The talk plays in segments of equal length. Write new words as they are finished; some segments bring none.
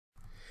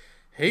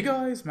Hey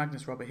guys,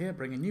 Magnus here,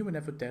 bringing you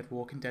another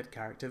Walking Dead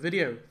character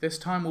video. This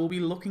time we'll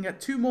be looking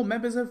at two more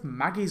members of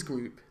Maggie's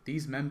group.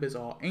 These members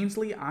are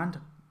Ainsley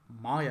and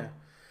Maya.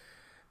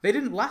 They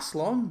didn't last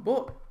long,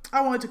 but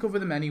I wanted to cover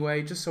them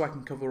anyway, just so I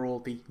can cover all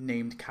the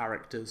named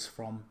characters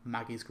from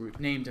Maggie's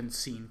group. Named and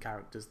seen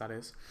characters, that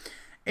is.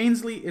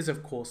 Ainsley is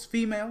of course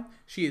female.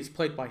 She is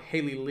played by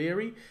Hayley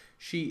Leary.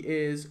 She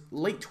is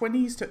late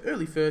 20s to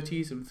early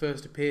 30s and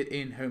first appeared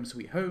in Home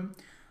Sweet Home.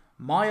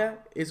 Maya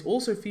is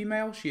also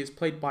female. She is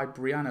played by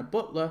Brianna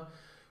Butler.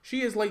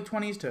 She is late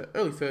 20s to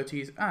early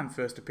 30s and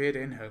first appeared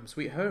in Home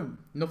Sweet Home.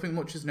 Nothing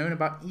much is known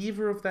about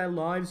either of their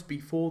lives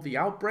before the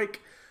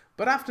outbreak,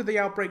 but after the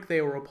outbreak they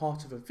were a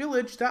part of a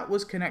village that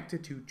was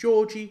connected to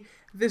Georgie.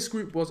 This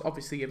group was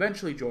obviously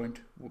eventually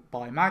joined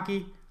by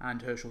Maggie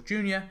and Herschel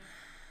Jr.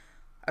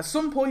 At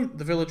some point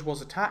the village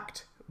was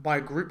attacked by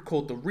a group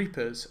called the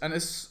Reapers,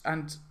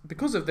 and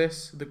because of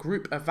this the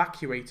group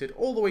evacuated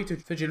all the way to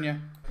Virginia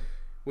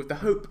with the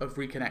hope of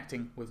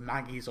reconnecting with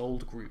Maggie's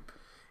old group.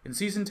 In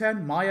Season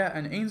 10, Maya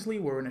and Ainsley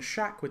were in a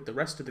shack with the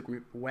rest of the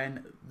group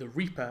when the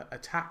Reaper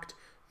attacked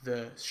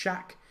the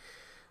shack.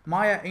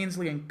 Maya,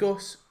 Ainsley and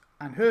Gus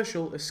and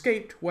Herschel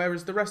escaped,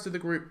 whereas the rest of the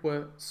group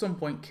were at some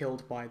point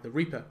killed by the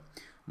Reaper.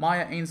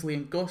 Maya, Ainsley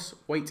and Gus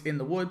wait in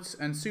the woods,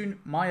 and soon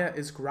Maya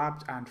is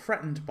grabbed and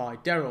threatened by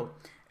Daryl.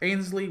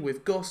 Ainsley,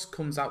 with Gus,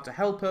 comes out to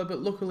help her,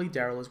 but luckily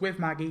Daryl is with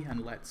Maggie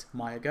and lets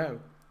Maya go.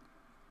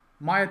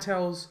 Maya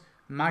tells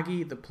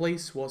Maggie the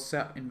place was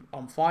set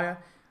on fire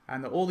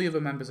and that all the other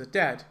members are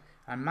dead,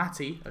 and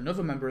Matty,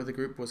 another member of the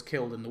group, was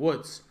killed in the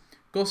woods.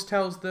 Gus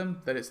tells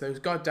them that it's those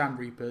goddamn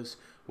Reapers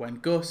when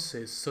Gus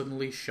is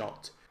suddenly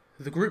shot.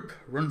 The group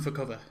run for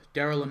cover.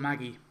 Daryl and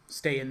Maggie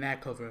stay in their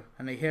cover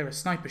and they hear a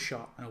sniper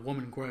shot and a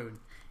woman groan.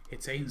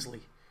 It's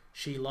Ainsley.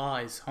 She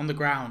lies on the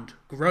ground,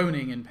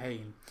 groaning in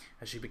pain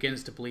as she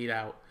begins to bleed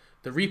out.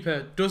 The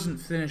Reaper doesn't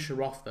finish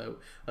her off though,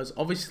 as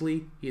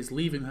obviously he is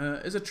leaving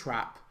her as a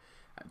trap.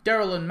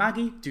 Daryl and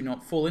Maggie do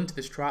not fall into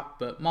this trap,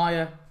 but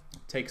Maya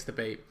takes the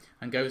bait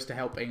and goes to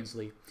help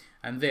Ainsley.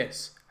 And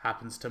this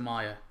happens to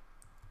Maya.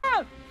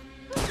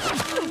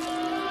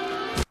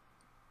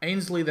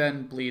 Ainsley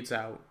then bleeds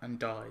out and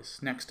dies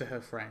next to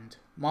her friend.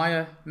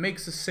 Maya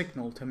makes a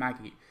signal to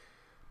Maggie,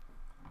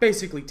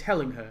 basically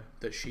telling her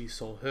that she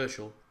saw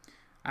Herschel,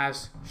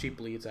 as she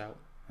bleeds out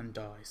and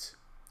dies.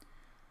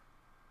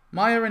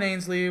 Maya and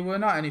Ainsley were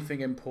not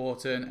anything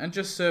important and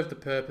just served the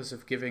purpose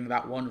of giving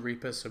that one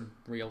Reaper some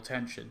real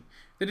tension.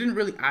 They didn't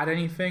really add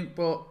anything,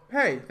 but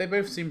hey, they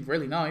both seemed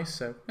really nice,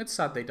 so it's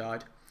sad they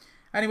died.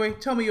 Anyway,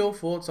 tell me your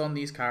thoughts on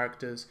these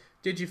characters.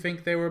 Did you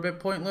think they were a bit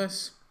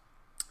pointless?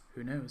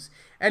 Who knows?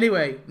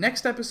 Anyway,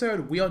 next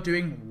episode we are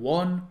doing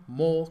one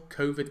more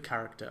COVID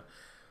character.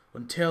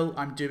 Until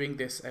I'm doing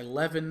this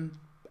 11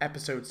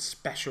 episode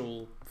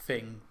special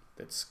thing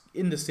that's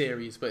in the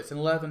series, but it's an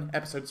 11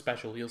 episode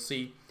special. You'll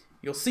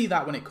see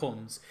that when it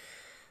comes.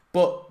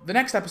 But the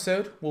next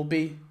episode will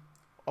be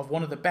of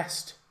one of the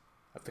best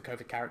of the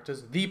COVID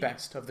characters, the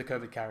best of the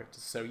COVID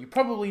characters. So you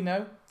probably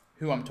know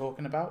who I'm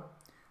talking about.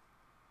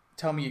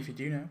 Tell me if you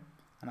do know,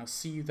 and I'll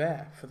see you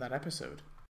there for that episode.